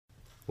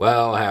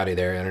Well, howdy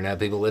there, Internet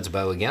people. It's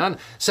Bo again.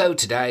 So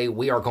today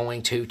we are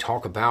going to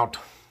talk about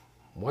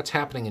what's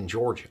happening in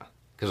Georgia,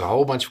 because a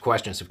whole bunch of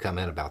questions have come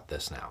in about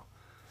this now.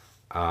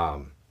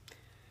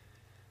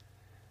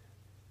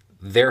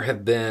 There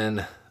have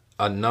been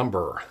a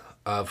number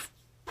of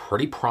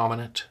pretty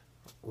prominent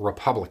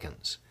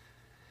Republicans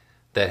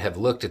that have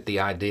looked at the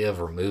idea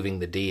of removing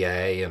the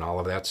DA and all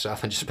of that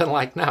stuff and just been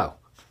like, no.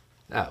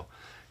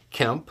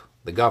 Kemp,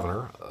 the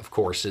governor, of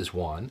course, is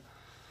one.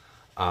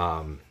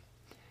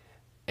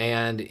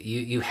 And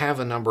you have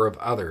a number of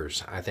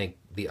others. I think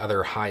the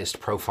other highest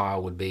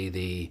profile would be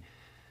the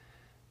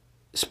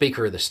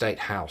Speaker of the State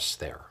House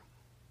there.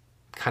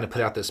 Kind of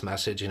put out this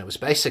message, and it was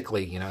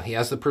basically, he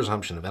has the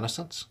presumption of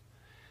innocence.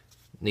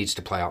 Needs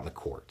to play out in the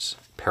courts.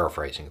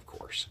 Paraphrasing, of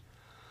course.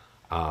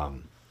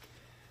 And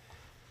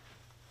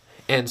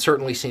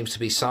certainly seems to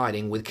be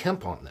siding with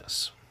Kemp on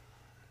this.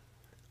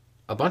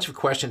 A bunch of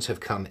questions have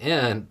come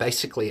in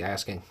basically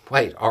asking,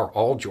 wait, are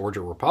all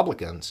Georgia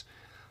Republicans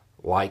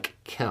like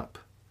Kemp?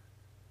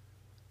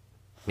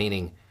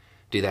 Meaning,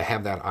 do they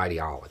have that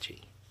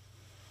ideology?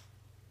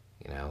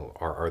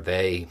 Are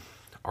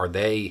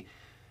they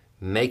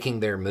making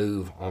their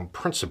move on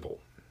principle?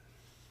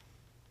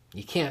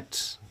 You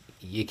can't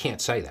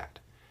say that.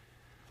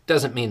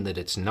 Doesn't mean that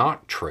it's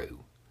not true,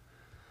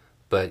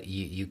 but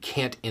you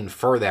can't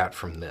infer that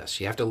from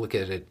this. You have to look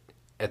at it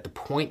at the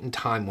point in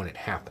time when it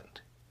happened.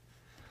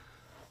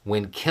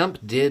 When Kemp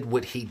did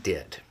what he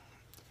did,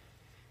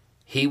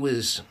 he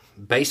was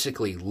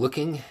basically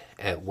looking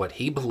at what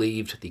he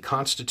believed the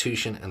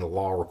Constitution and the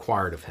law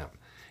required of him.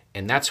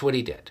 And that's what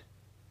he did.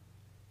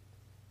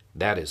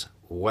 That is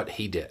what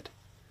he did.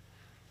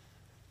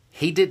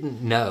 He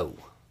didn't know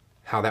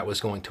how that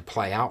was going to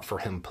play out for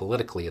him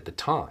politically at the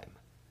time.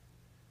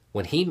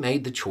 When he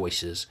made the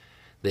choices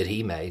that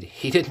he made,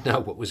 he didn't know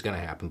what was going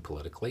to happen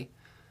politically.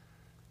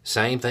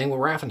 Same thing with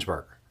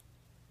Raffensperger.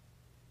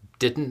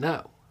 Didn't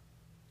know.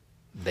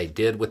 They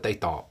did what they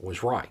thought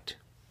was right.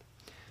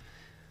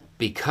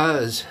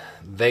 Because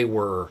they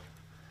were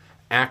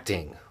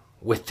acting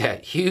with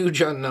that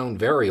huge unknown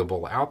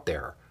variable out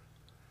there,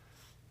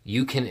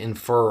 you can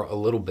infer a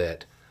little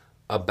bit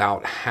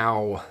about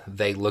how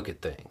they look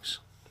at things.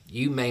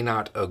 You may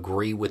not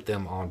agree with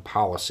them on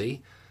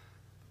policy.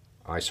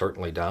 I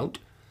certainly don't.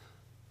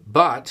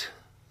 But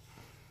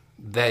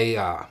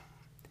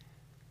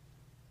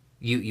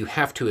you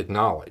have to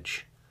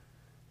acknowledge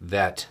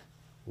that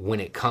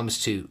when it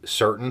comes to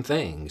certain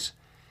things,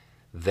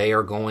 they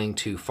are going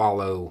to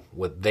follow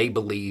what they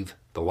believe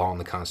the law and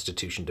the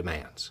Constitution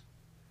demands.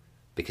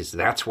 Because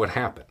that's what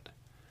happened.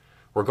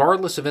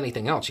 Regardless of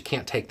anything else, you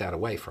can't take that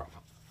away from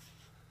them.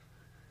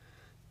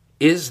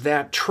 Is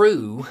that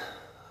true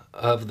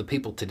of the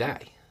people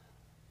today?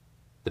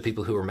 The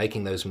people who are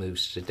making those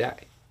moves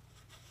today?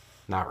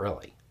 Not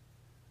really.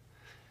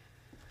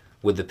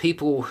 With the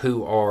people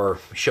who are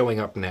showing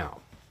up now,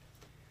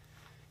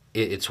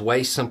 it's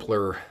way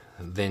simpler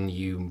than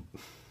you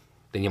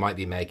might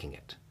be making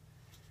it.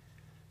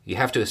 You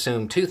have to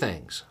assume two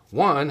things.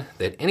 One,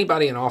 that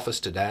anybody in office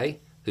today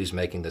who's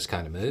making this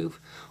kind of move,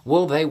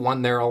 they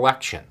won their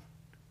election.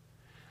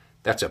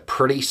 That's a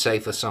pretty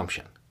safe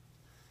assumption.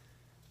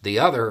 The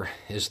other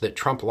is that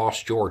Trump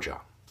lost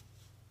Georgia.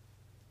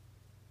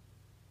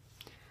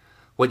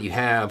 What you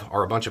have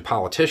are a bunch of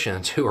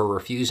politicians who are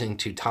refusing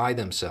to tie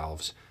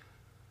themselves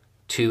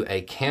to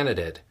a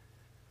candidate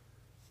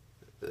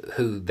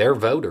who their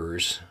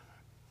voters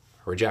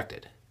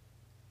rejected.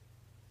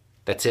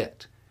 That's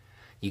it.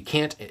 You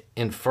can't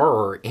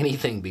infer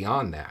anything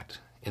beyond that.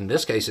 In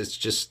this case,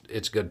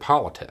 it's good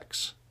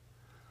politics.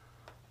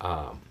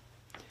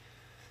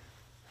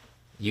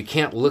 You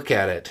can't look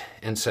at it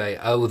and say,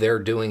 oh, they're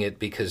doing it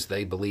because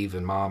they believe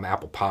in mom,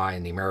 apple pie,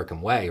 and the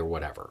American way or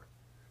whatever.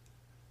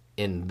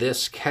 In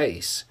this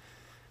case,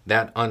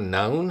 that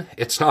unknown,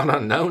 it's not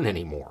unknown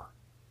anymore.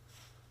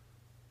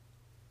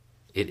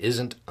 It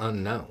isn't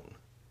unknown.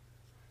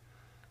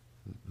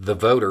 The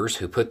voters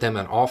who put them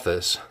in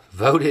office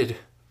voted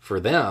for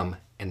them,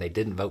 and they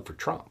didn't vote for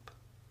Trump.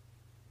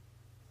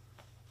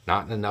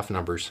 Not in enough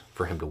numbers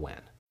for him to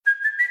win.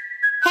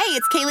 Hey,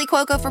 it's Kaylee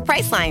Cuoco for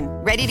Priceline.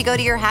 Ready to go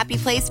to your happy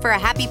place for a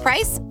happy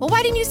price? Well,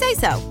 why didn't you say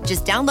so?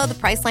 Just download the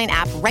Priceline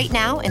app right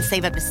now and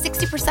save up to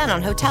 60%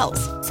 on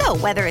hotels. So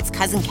whether it's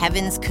Cousin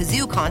Kevin's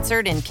Kazoo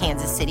Concert in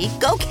Kansas City,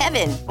 go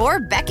Kevin, or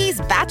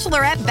Becky's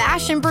Bachelorette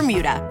Bash in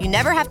Bermuda, you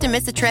never have to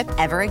miss a trip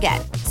ever again.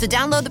 So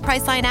download the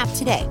Priceline app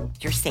today.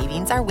 Your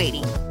savings are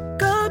waiting.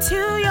 Go to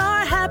your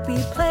happy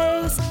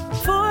place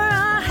for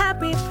a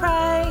happy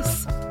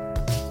price.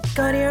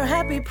 Go to your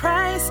happy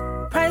price,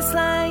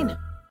 Priceline.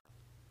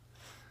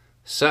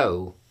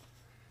 So,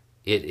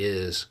 it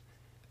is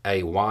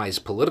a wise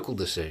political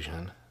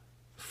decision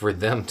for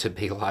them to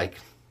be like,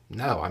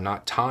 no, I'm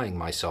not tying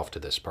myself to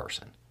this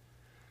person.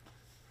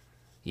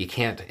 You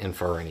can't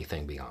infer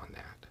anything beyond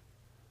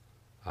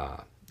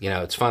that.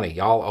 It's funny,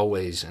 y'all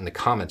always, in the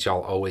comments,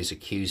 y'all always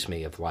accuse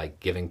me of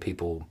giving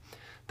people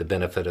the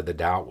benefit of the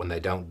doubt when they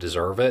don't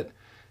deserve it.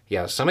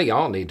 Yeah, some of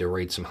y'all need to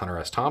read some Hunter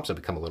S. Thompson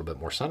and become a little bit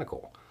more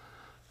cynical.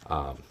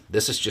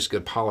 This is just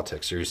good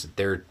politics.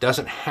 There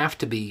doesn't have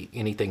to be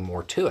anything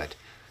more to it.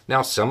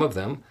 Now, some of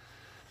them,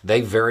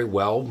 they very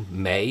well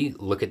may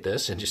look at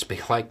this and just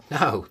be like,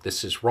 no,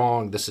 this is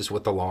wrong. This is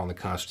what the law and the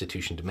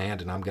Constitution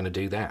demand, and I'm going to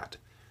do that.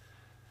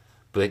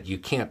 But you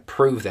can't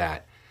prove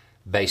that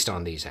based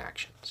on these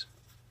actions.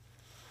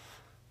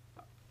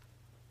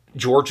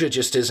 Georgia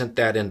just isn't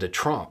that into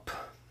Trump.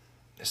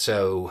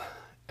 So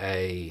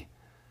a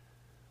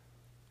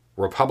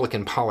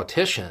Republican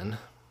politician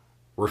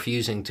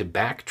refusing to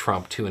back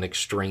Trump to an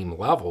extreme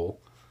level,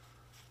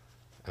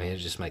 I mean, it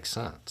just makes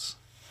sense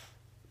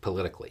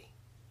politically.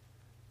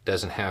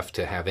 Doesn't have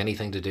to have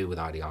anything to do with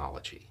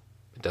ideology.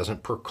 It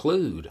doesn't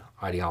preclude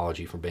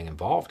ideology from being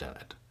involved in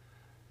it.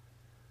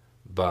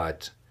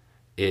 But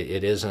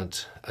it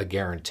isn't a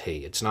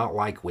guarantee. It's not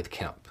like with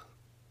Kemp.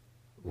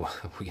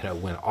 You know,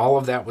 when all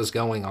of that was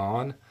going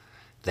on,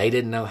 they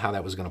didn't know how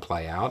that was going to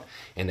play out,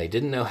 and they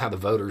didn't know how the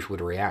voters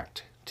would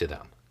react to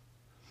them.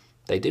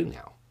 They do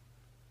now.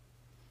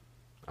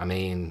 I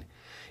mean,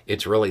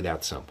 it's really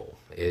that simple.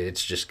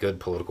 It's just good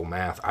political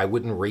math. I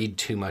wouldn't read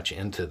too much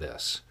into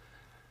this.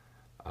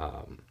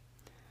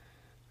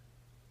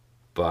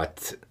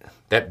 But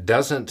that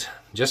doesn't,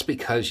 just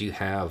because you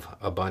have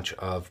a bunch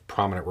of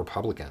prominent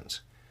Republicans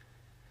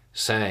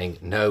saying,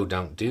 no,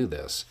 don't do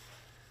this,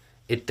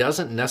 it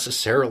doesn't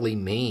necessarily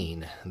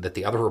mean that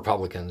the other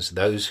Republicans,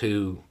 those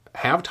who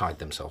have tied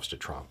themselves to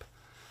Trump,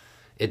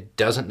 it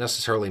doesn't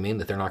necessarily mean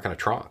that they're not going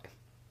to try.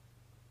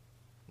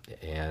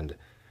 And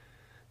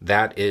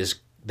that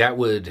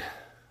would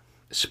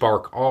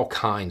spark all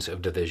kinds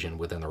of division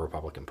within the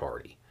Republican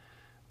Party,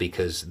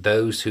 because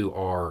those who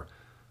are,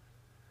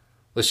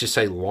 let's just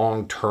say,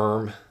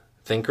 long-term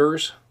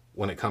thinkers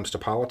when it comes to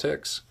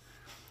politics,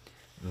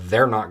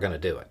 they're not going to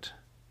do it.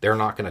 They're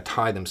not going to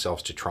tie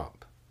themselves to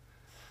Trump.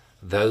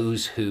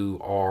 Those who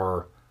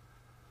are,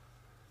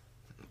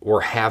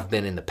 or have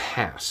been in the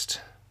past,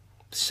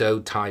 so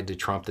tied to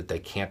Trump that they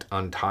can't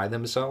untie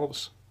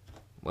themselves,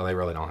 well, they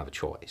really don't have a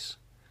choice.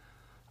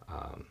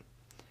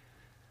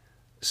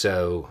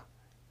 So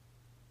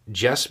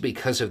just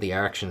because of the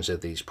actions of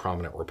these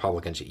prominent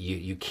Republicans,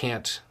 you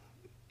can't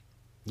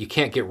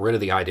get rid of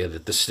the idea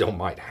that this still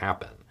might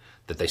happen,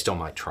 that they still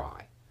might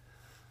try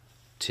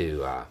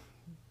to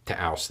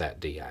oust that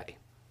DA.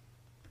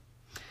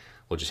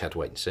 We'll just have to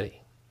wait and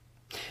see.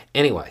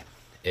 Anyway,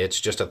 it's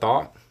just a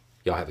thought.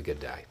 Y'all have a good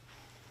day.